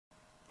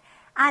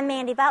I'm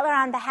Mandy Butler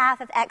on behalf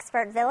of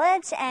Expert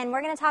Village, and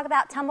we're going to talk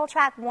about tumble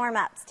track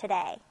warm-ups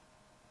today.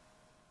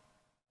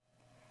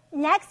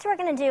 Next, we're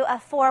going to do a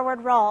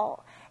forward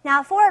roll.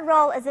 Now, a forward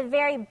roll is a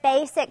very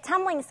basic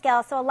tumbling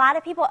skill, so a lot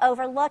of people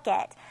overlook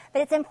it.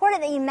 But it's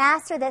important that you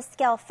master this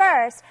skill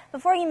first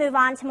before you move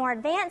on to more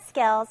advanced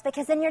skills,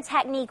 because then your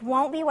technique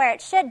won't be where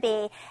it should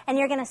be, and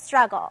you're going to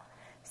struggle.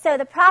 So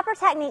the proper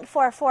technique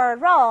for a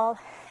forward roll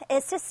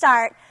is to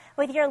start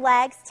with your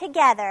legs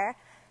together,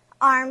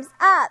 arms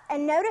up,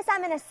 and notice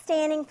I'm in a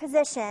standing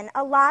position.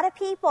 A lot of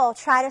people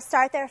try to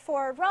start their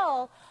forward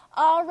roll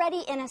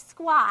already in a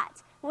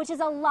squat, which is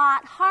a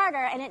lot harder,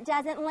 and it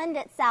doesn't lend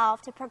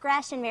itself to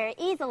progression very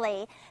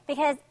easily,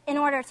 because in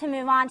order to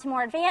move on to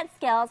more advanced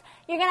skills,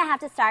 you're going to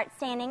have to start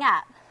standing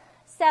up.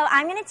 So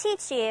I'm going to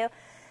teach you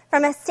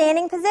from a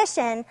standing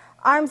position,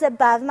 arms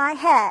above my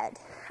head.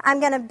 I'm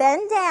going to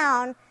bend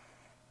down,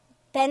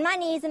 bend my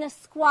knees in a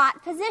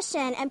squat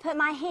position, and put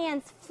my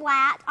hands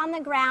flat on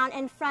the ground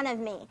in front of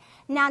me.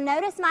 Now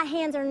notice my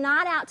hands are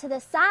not out to the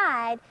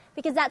side,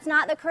 because that's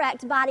not the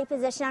correct body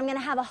position. I'm going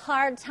to have a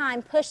hard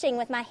time pushing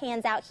with my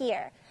hands out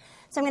here.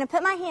 So I'm going to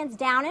put my hands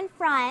down in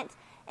front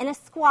in a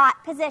squat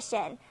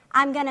position.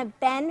 I'm going to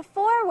bend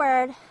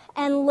forward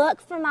and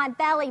look for my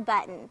belly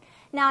button.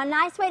 Now a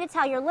nice way to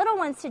tell your little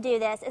ones to do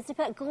this is to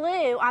put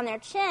glue on their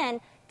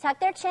chin,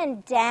 tuck their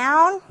chin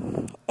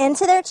down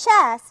into their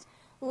chest,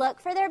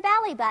 look for their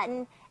belly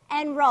button,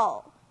 and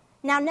roll.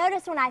 Now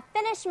notice when I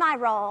finish my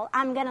roll,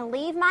 I'm going to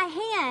leave my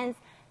hands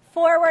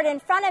forward in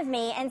front of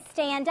me and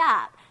stand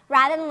up,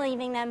 rather than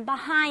leaving them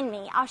behind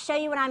me. I'll show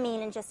you what I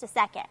mean in just a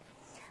second.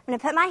 I'm going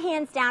to put my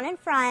hands down in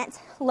front,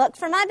 look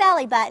for my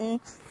belly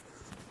button,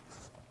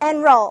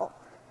 and roll.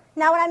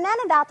 Now what I meant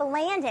about the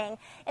landing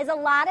is a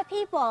lot of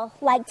people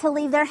like to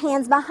leave their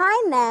hands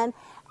behind them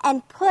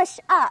and push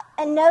up.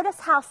 And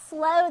notice how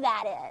slow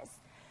that is.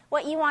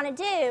 What you want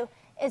to do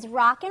is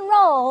rock and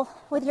roll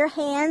with your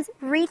hands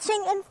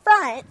reaching in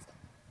front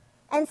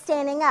and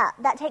standing up.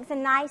 That takes a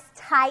nice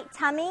tight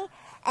tummy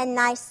and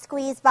nice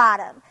squeezed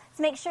bottom.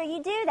 So make sure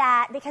you do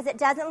that, because it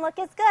doesn't look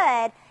as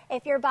good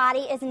if your body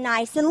is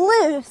nice and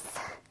loose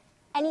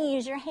and you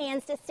use your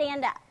hands to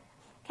stand up.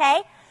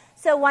 Okay?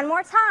 So one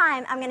more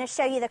time, I'm going to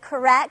show you the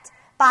correct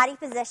body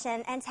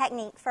position and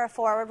technique for a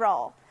forward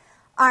roll.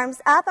 Arms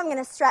up, I'm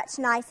going to stretch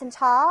nice and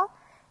tall.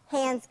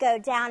 Hands go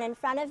down in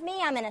front of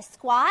me. I'm in a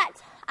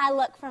squat. I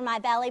look for my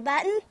belly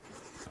button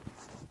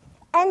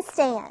and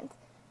stand.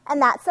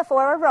 And that's the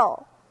forward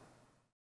roll.